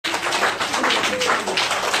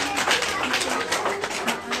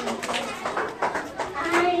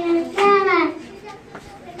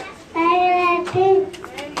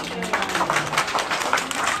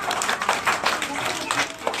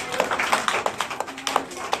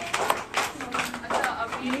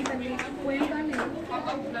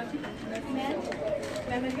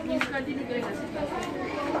Continue करेगा।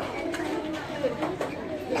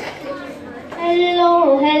 Hello,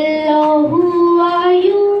 hello, who are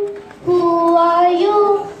you? Who are you?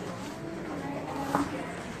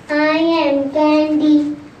 I am Candy.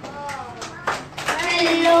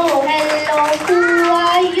 Hello, hello, who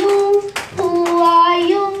are you? Who are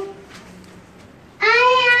you? I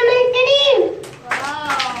am a cream.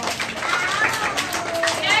 Wow.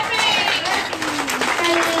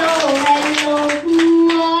 Hello, hello, who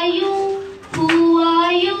are you? Who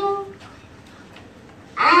are you?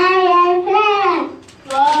 I am Flag.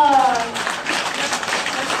 Wow.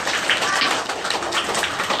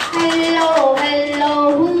 Hello, hello,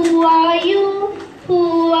 who are you? Who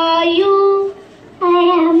are you? I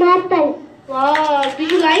am Apple. Wow, do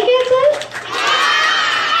you like apple?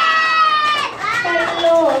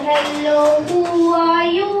 Hello, hello, who are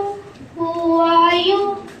you? Who are you?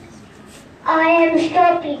 I am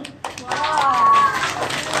Strawberry.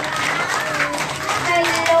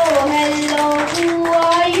 Hello, hello, who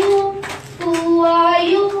are you? Who are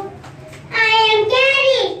you? I am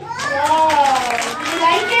Carrot. Wow, do you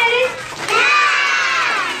like carrot?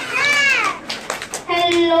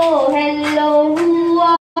 Hello, hello, who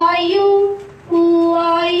are you? Who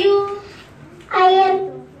are you? I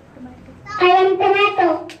am tomato.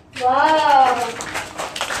 Wow.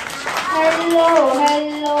 Hello,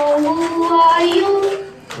 hello, who are you?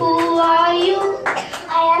 Who are you?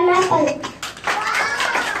 I am apple.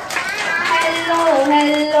 Hello,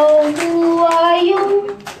 hello, who are you?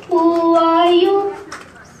 Who are you?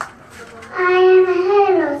 I am a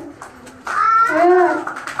hello.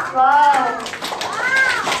 Wow.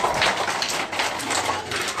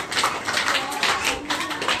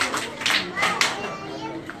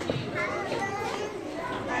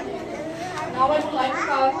 Now I would like to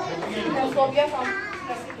call Sophia from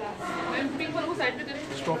first class. Ma'am pink वालों को side पे करें।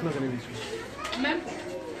 Stop ना करें बीच में। Ma'am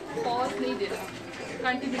pause नहीं देना,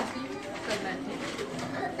 continuity करना है।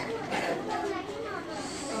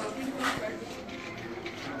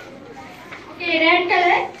 Okay, red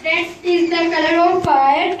color. Red is the color of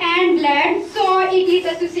fire and blood, so it is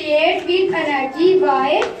associated with energy,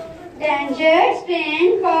 vibe, danger,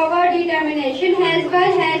 strength, power, determination, as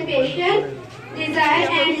well as passion, desire,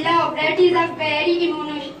 and love. That is a very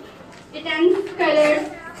intense color.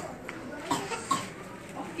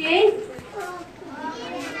 Okay.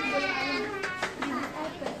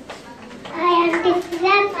 I am this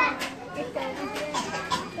rapper.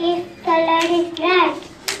 His color is red.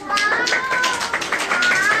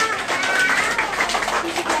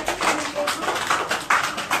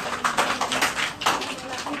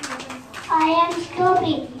 I am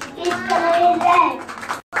Strawberry. His color is red.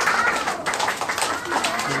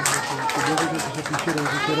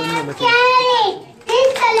 Carrot. His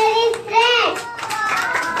color is red.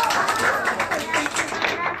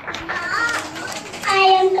 I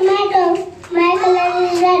am tomato. My color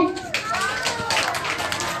is red.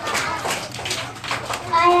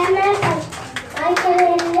 I am apple. My color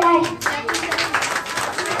is red.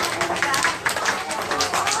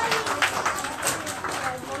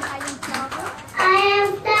 I am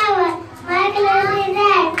flower. My color is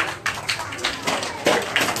red.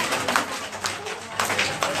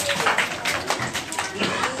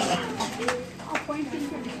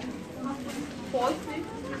 Pause से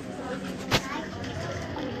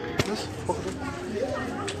बस पकड़ो।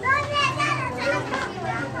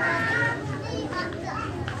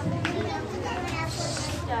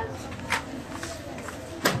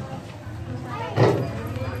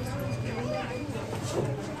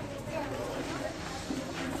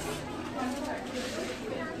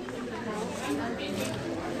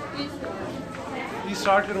 ये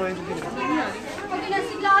start करवाएंगे। Okay,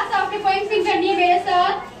 next class आपने pointing करनी है मेरे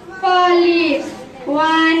साथ. 4 leaves.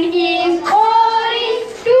 1 is orange,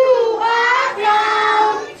 2 are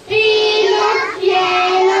brown, 3 look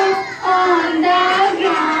yellow on the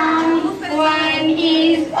ground. 1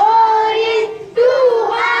 is orange, 2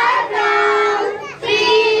 are brown,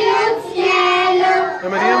 3 look yellow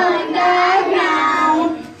on the ground.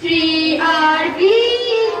 3 are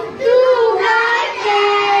green, 2 are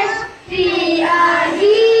red, 3 are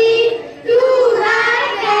green, 2 are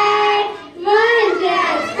red. One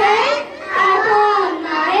just fell upon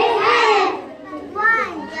my head.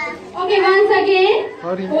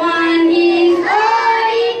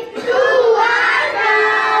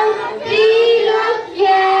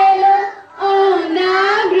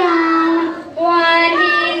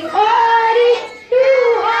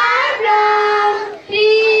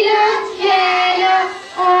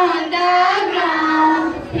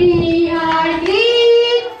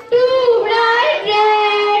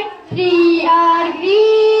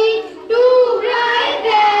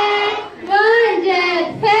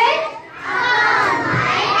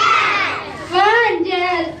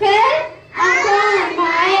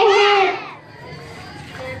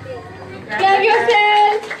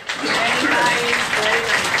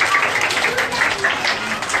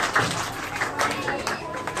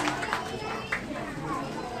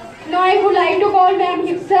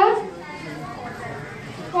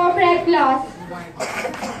 the class.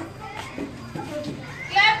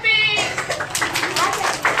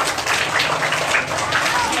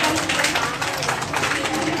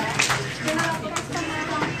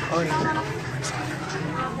 Oh, yeah.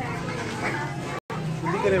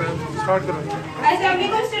 जल्दी करें ma'am, start करो.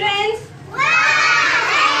 Assalamualaikum students.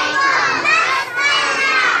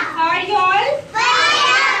 How are you all?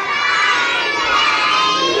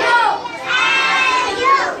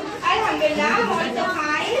 Alhamdulillah, I'm also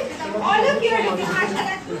fine. All of you are looking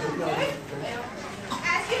mashallah good.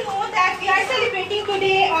 As you know that we are celebrating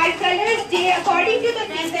today our Colors Day according to the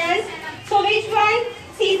seasons. So which one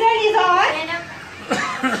season is our?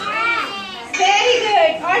 Very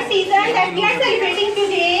good. Our season that we are celebrating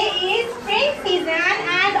today is spring season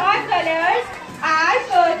and our colors are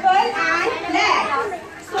purple and black.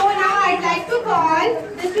 So now I'd like to call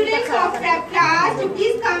the students of prep class to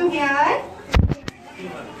please come here.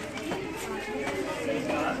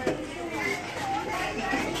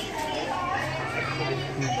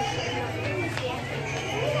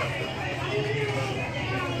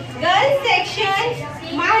 Girls section,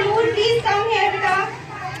 Mahnur, please come here, beta.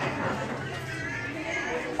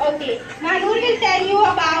 Okay, Mahnur will tell you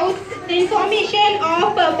about the information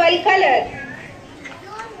of purple color.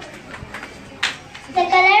 The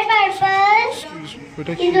color purple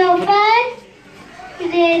is often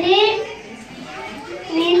related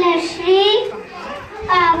with luxury,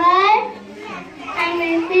 power, and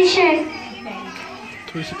nutrition.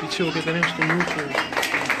 थोड़ी सी पीछे होके करें उसको mute करें.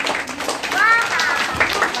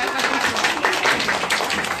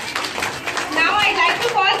 Now I'd like to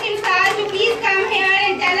call Simsal to please come here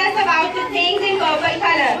and tell us about the things in purple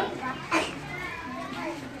color.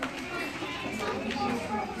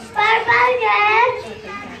 Purple grapes,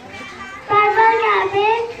 purple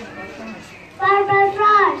cabbage, purple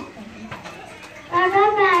frost,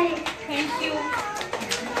 purple berry. Thank you.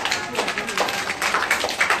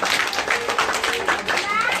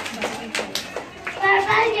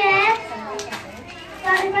 Purple grapes,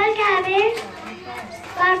 purple cabbage,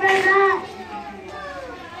 purple rose.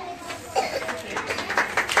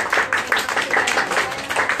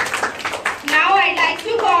 Now I'd like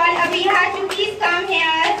to call Abiha to please come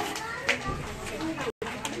here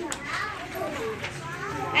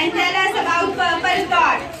and tell us about